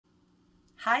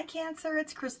Hi Cancer,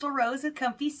 it's Crystal Rose with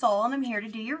Comfy Soul, and I'm here to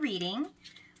do your reading.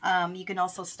 You can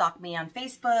also stalk me on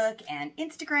Facebook and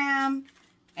Instagram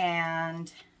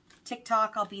and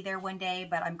TikTok. I'll be there one day,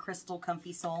 but I'm Crystal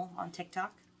Comfy Soul on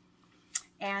TikTok.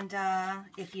 And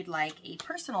if you'd like a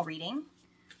personal reading,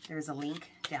 there's a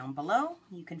link down below.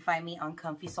 You can find me on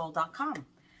comfysoul.com.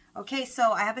 Okay,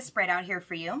 so I have a spread out here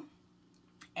for you,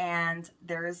 and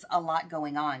there's a lot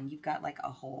going on. You've got like a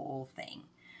whole thing.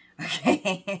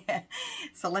 Okay,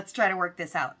 so let's try to work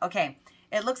this out. Okay,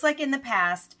 it looks like in the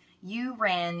past, you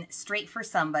ran straight for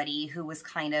somebody who was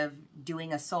kind of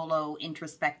doing a solo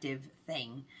introspective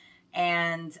thing.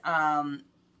 And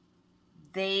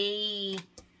they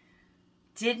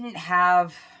didn't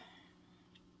have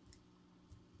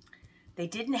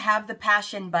the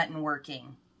passion button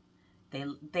working.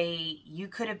 You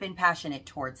could have been passionate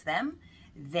towards them.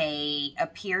 They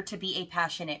appear to be a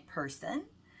passionate person.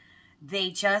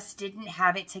 They just didn't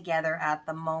have it together at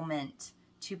the moment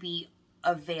to be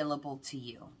available to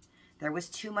you. There was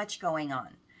too much going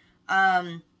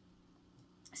on.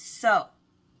 So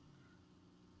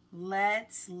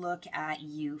let's look at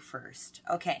you first.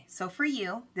 Okay, so for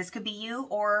you, this could be you,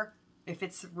 or if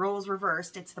it's roles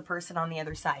reversed, it's the person on the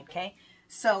other side, okay?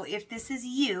 So if this is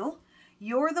you,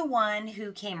 you're the one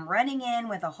who came running in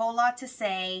with a whole lot to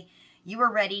say. You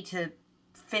were ready to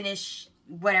finish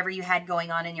whatever you had going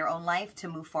on in your own life to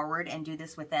move forward and do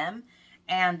this with them.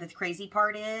 And the crazy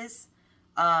part is,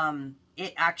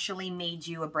 it actually made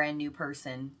you a brand new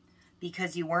person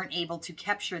because you weren't able to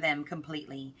capture them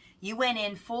completely. You went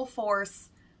in full force,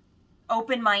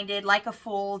 open-minded, like a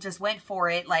fool, just went for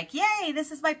it. Like, yay,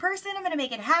 this is my person. I'm going to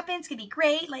make it happen. It's going to be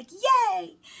great. Like,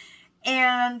 yay.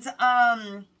 And,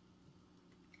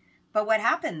 but what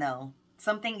happened though?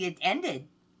 It ended.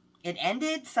 It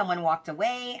ended. Someone walked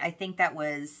away. I think that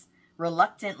was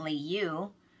reluctantly you,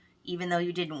 even though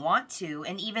you didn't want to.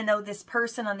 And even though this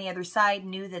person on the other side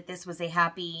knew that this was a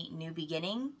happy new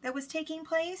beginning that was taking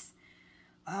place,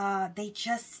 they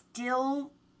just still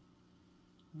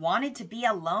wanted to be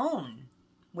alone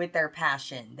with their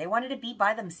passion. They wanted to be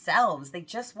by themselves. They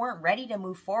just weren't ready to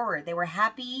move forward. They were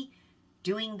happy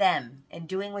doing them and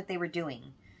doing what they were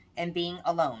doing and being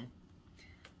alone.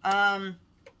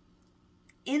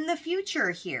 In the future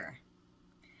here,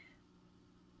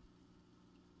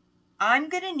 I'm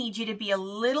going to need you to be a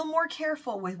little more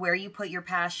careful with where you put your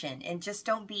passion, and just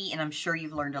don't be, and I'm sure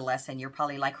you've learned a lesson. You're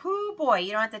probably like, whoo boy,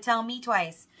 you don't have to tell me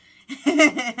twice.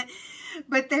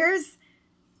 But there's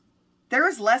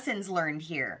lessons learned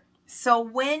here. So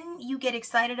when you get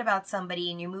excited about somebody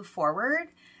and you move forward,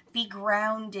 be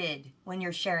grounded when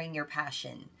you're sharing your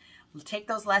passion. Take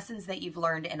those lessons that you've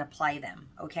learned and apply them,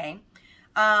 okay?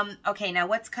 Okay, now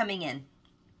what's coming in?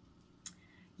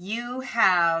 You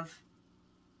have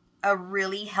a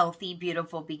really healthy,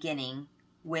 beautiful beginning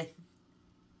with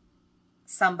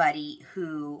somebody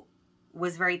who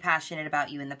was very passionate about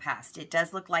you in the past. It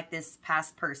does look like this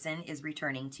past person is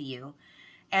returning to you,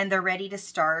 and they're ready to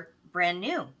start brand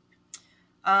new.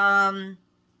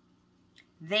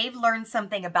 They've learned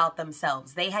something about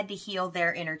themselves. They had to heal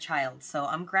their inner child. So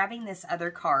I'm grabbing this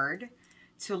other card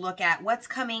to look at what's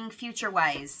coming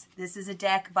future-wise. This is a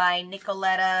deck by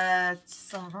Nicoletta,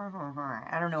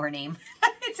 I don't know her name.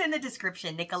 It's in the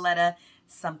description. Nicoletta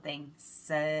something.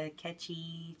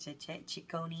 Sakechi,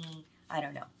 Ciccone, I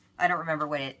don't know. I don't remember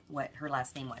what her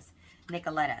last name was.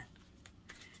 Nicoletta.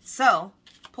 So,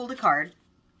 pulled a card.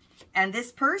 And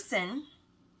this person,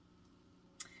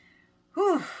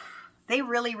 whew, they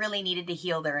really, really needed to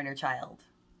heal their inner child.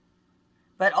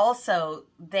 But also,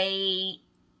 they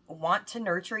want to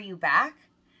nurture you back.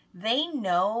 They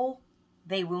know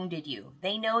they wounded you.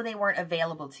 They know they weren't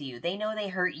available to you. They know they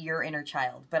hurt your inner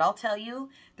child. But I'll tell you,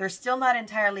 they're still not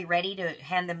entirely ready to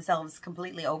hand themselves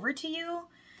completely over to you.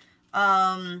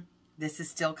 This is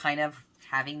still kind of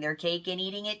having their cake and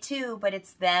eating it too, but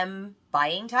it's them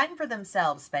buying time for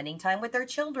themselves, spending time with their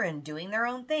children, doing their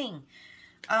own thing.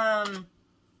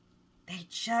 They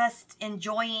just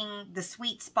enjoying the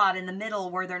sweet spot in the middle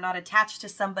where they're not attached to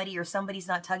somebody or somebody's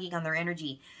not tugging on their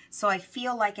energy. So I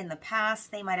feel like in the past,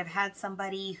 they might have had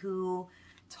somebody who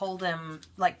told them,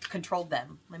 like controlled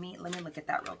them. Let me look at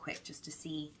that real quick just to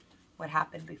see what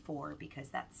happened before, because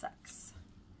that sucks.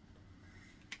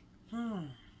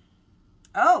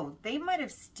 Oh, they might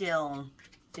have still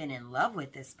been in love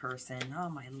with this person. Oh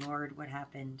my Lord, what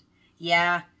happened?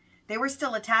 Yeah, they were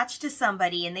still attached to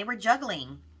somebody and they were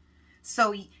juggling.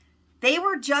 So they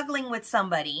were juggling with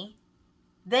somebody.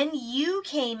 Then you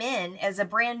came in as a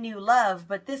brand new love,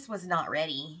 but this was not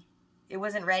ready. It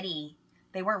wasn't ready.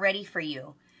 They weren't ready for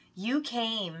you. You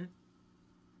came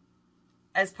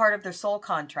as part of their soul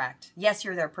contract. Yes,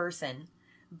 you're their person,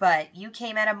 but you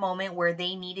came at a moment where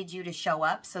they needed you to show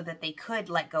up so that they could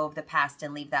let go of the past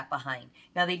and leave that behind.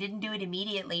 Now, they didn't do it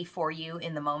immediately for you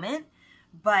in the moment,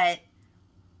 but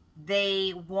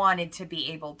they wanted to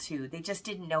be able to. They just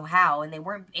didn't know how, and they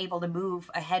weren't able to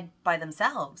move ahead by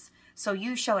themselves. So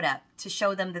you showed up to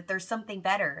show them that there's something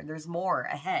better. There's more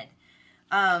ahead.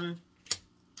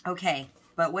 Okay,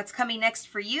 but what's coming next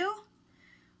for you?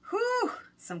 Whew,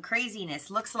 some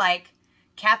craziness. Looks like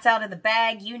cat's out of the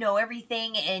bag, you know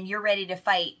everything, and you're ready to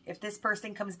fight. If this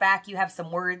person comes back, you have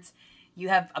some words, you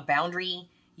have a boundary,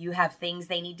 you have things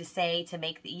they need to say to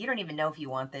make you don't even know if you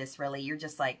want this, really. You're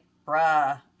just like,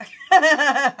 bruh.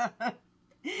 I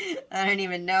don't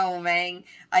even know, man.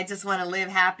 I just want to live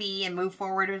happy and move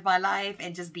forward with my life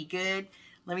and just be good.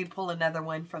 Let me pull another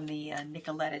one from the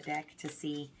Nicoletta deck to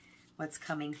see what's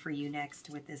coming for you next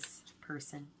with this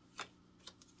person.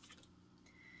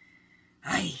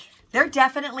 Ay. They're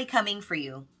definitely coming for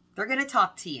you. They're going to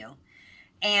talk to you.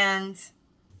 And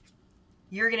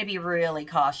you're going to be really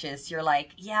cautious. You're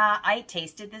like, yeah, I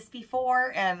tasted this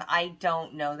before, and I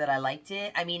don't know that I liked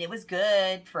it. I mean, it was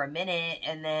good for a minute,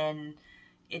 and then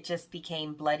it just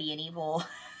became bloody and evil.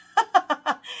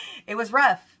 It was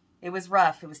rough. It was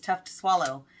rough. It was tough to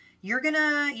swallow.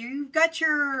 You've got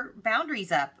your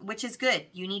boundaries up, which is good.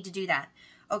 You need to do that.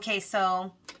 Okay,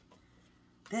 so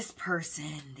this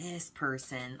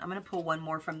person, I'm going to pull one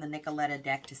more from the Nicoletta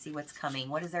deck to see what's coming.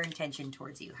 What is their intention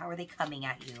towards you? How are they coming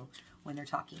at you when they're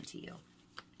talking to you?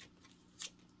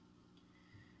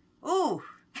 Ooh,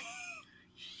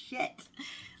 shit.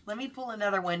 Let me pull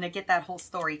another one to get that whole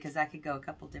story, because that could go a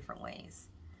couple different ways.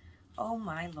 Oh,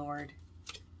 my Lord.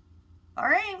 All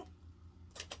right.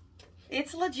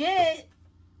 It's legit.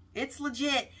 It's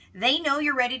legit. They know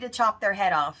you're ready to chop their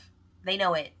head off. They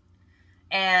know it.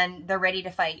 And they're ready to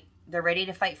fight. They're ready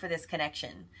to fight for this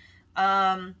connection.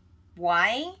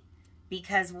 Why?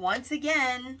 Because once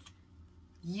again,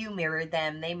 you mirrored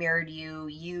them. They mirrored you.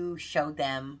 You showed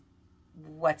them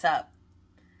what's up.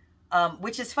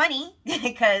 Which is funny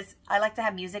because I like to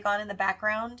have music on in the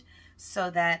background so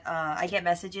that I get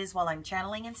messages while I'm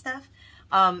channeling and stuff.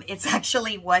 It's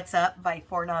actually What's Up by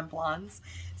Four Non-Blondes.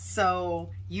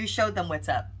 So you showed them what's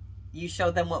up. You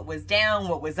showed them what was down,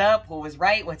 what was up, what was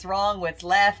right, what's wrong, what's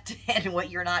left, and what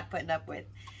you're not putting up with.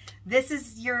 This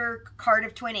is your card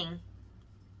of twinning.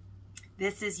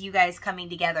 This is you guys coming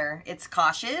together. It's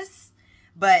cautious,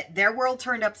 but their world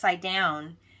turned upside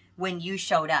down when you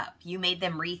showed up. You made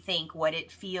them rethink what it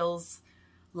feels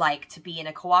like to be in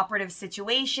a cooperative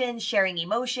situation, sharing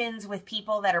emotions with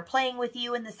people that are playing with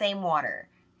you in the same water.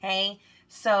 Okay?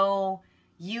 So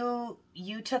you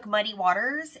took muddy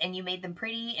waters and you made them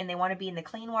pretty, and they want to be in the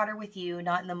clean water with you,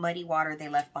 not in the muddy water they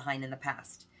left behind in the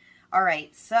past. All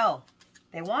right, so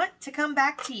they want to come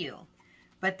back to you,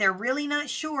 but they're really not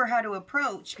sure how to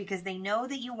approach because they know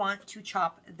that you want to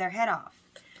chop their head off.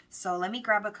 So let me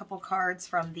grab a couple cards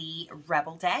from the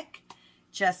Rebel deck.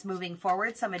 Just moving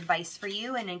forward, some advice for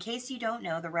you. And in case you don't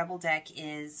know, the Rebel deck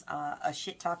is a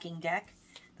shit-talking deck.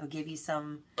 They'll give you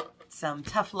some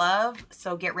tough love,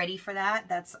 so get ready for that.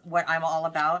 That's what I'm all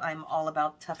about. I'm all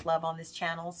about tough love on this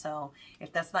channel, so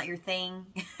if that's not your thing,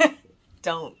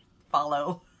 don't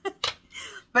follow.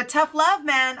 But tough love,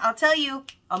 man, I'll tell you,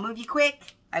 I'll move you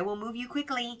quick. I will move you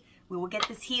quickly. We will get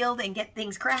this healed and get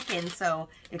things cracking. So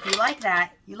if you like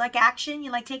that, you like action,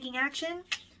 you like taking action,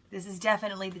 this is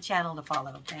definitely the channel to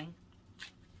follow, okay?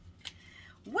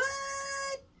 What?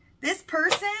 This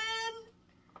person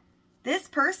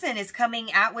is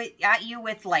coming at you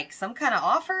with like some kind of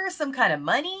offer, some kind of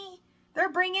money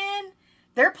they're bringing.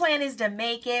 Their plan is to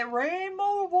make it rain,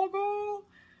 motherfucker.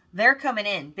 They're coming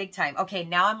in big time. Okay,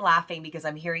 now I'm laughing because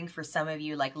I'm hearing for some of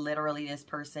you, like literally this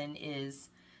person is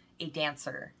a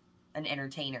dancer, an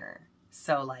entertainer.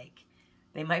 So like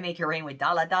they might make it rain with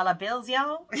dollar bills,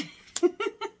 y'all.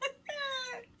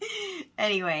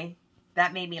 Anyway,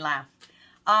 that made me laugh.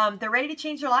 They're ready to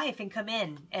change their life and come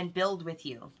in and build with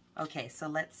you. Okay, so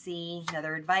let's see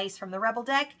another advice from the Rebel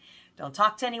deck. Don't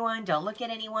talk to anyone. Don't look at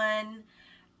anyone.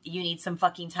 You need some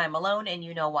fucking time alone, and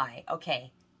you know why.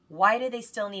 Okay, why do they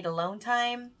still need alone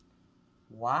time?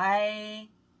 Why?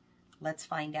 Let's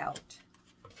find out.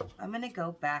 I'm going to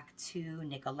go back to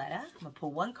Nicoletta. I'm going to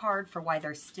pull one card for why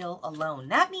they're still alone.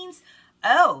 That means,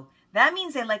 oh, that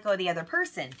means they let go of the other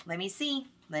person. Let me see.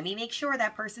 Let me make sure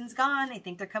that person's gone. I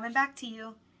think they're coming back to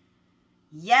you.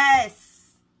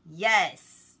 Yes.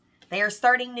 Yes. They are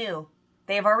starting new.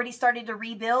 They have already started to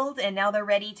rebuild, and now they're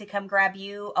ready to come grab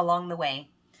you along the way.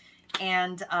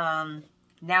 And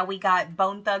now we got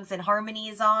Bone Thugs and Harmony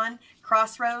is on.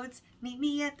 Crossroads. Meet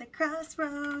me at the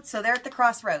crossroads. So they're at the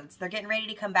crossroads. They're getting ready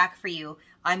to come back for you.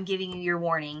 I'm giving you your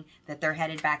warning that they're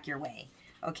headed back your way.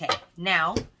 Okay,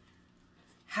 now,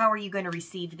 how are you going to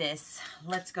receive this?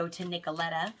 Let's go to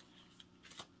Nicoletta,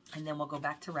 and then we'll go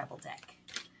back to Rebel Deck.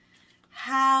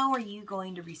 How are you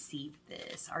going to receive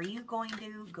this? Are you going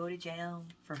to go to jail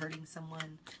for hurting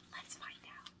someone? Let's find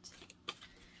out.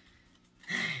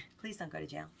 Please don't go to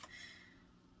jail.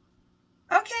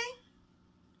 Okay.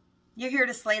 You're here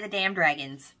to slay the damn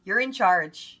dragons. You're in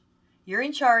charge. You're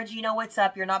in charge. You know what's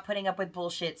up. You're not putting up with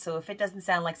bullshit. So if it doesn't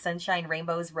sound like sunshine,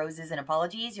 rainbows, roses, and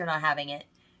apologies, you're not having it.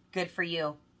 Good for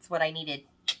you. It's what I needed.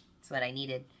 It's what I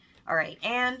needed. All right.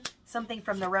 And something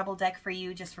from the Rebel deck for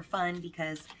you just for fun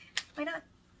because why not?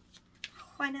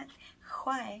 Why not?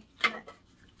 Why not?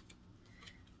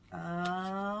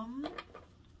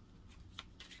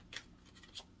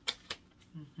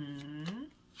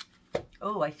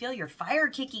 Oh, I feel your fire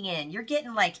kicking in. You're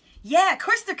getting like, yeah, of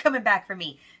course they're coming back for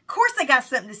me. Of course I got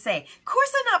something to say. Of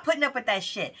course I'm not putting up with that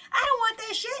shit. I don't want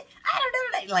that shit. I don't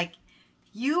know that. Like,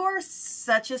 you are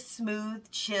such a smooth,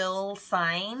 chill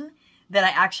sign that I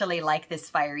actually like this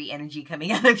fiery energy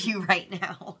coming out of you right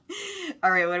now.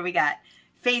 All right, what do we got?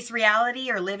 Face reality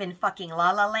or live in fucking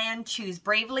la la land. Choose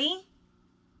bravely.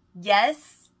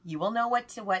 Yes, you will know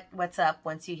what's up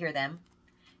once you hear them.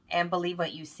 And believe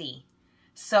what you see.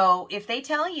 So if they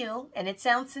tell you, and it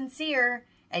sounds sincere,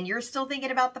 and you're still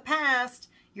thinking about the past,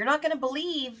 you're not going to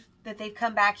believe that they've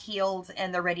come back healed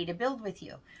and they're ready to build with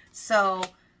you. So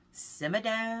simmer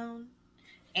down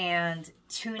and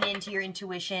tune into your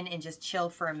intuition and just chill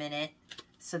for a minute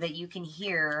so that you can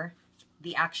hear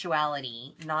the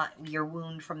actuality, not your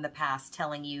wound from the past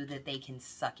telling you that they can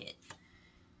suck it.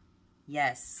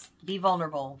 Yes, be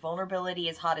vulnerable. Vulnerability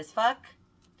is hot as fuck.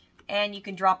 And you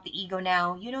can drop the ego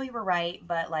now. You know you were right,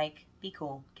 but like, be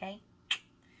cool, okay?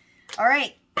 All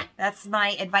right, that's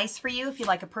my advice for you. If you'd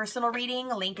like a personal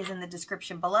reading, a link is in the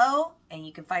description below. And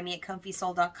you can find me at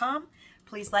comfysoul.com.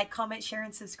 Please like, comment, share,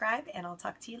 and subscribe. And I'll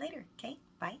talk to you later, okay?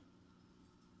 Bye.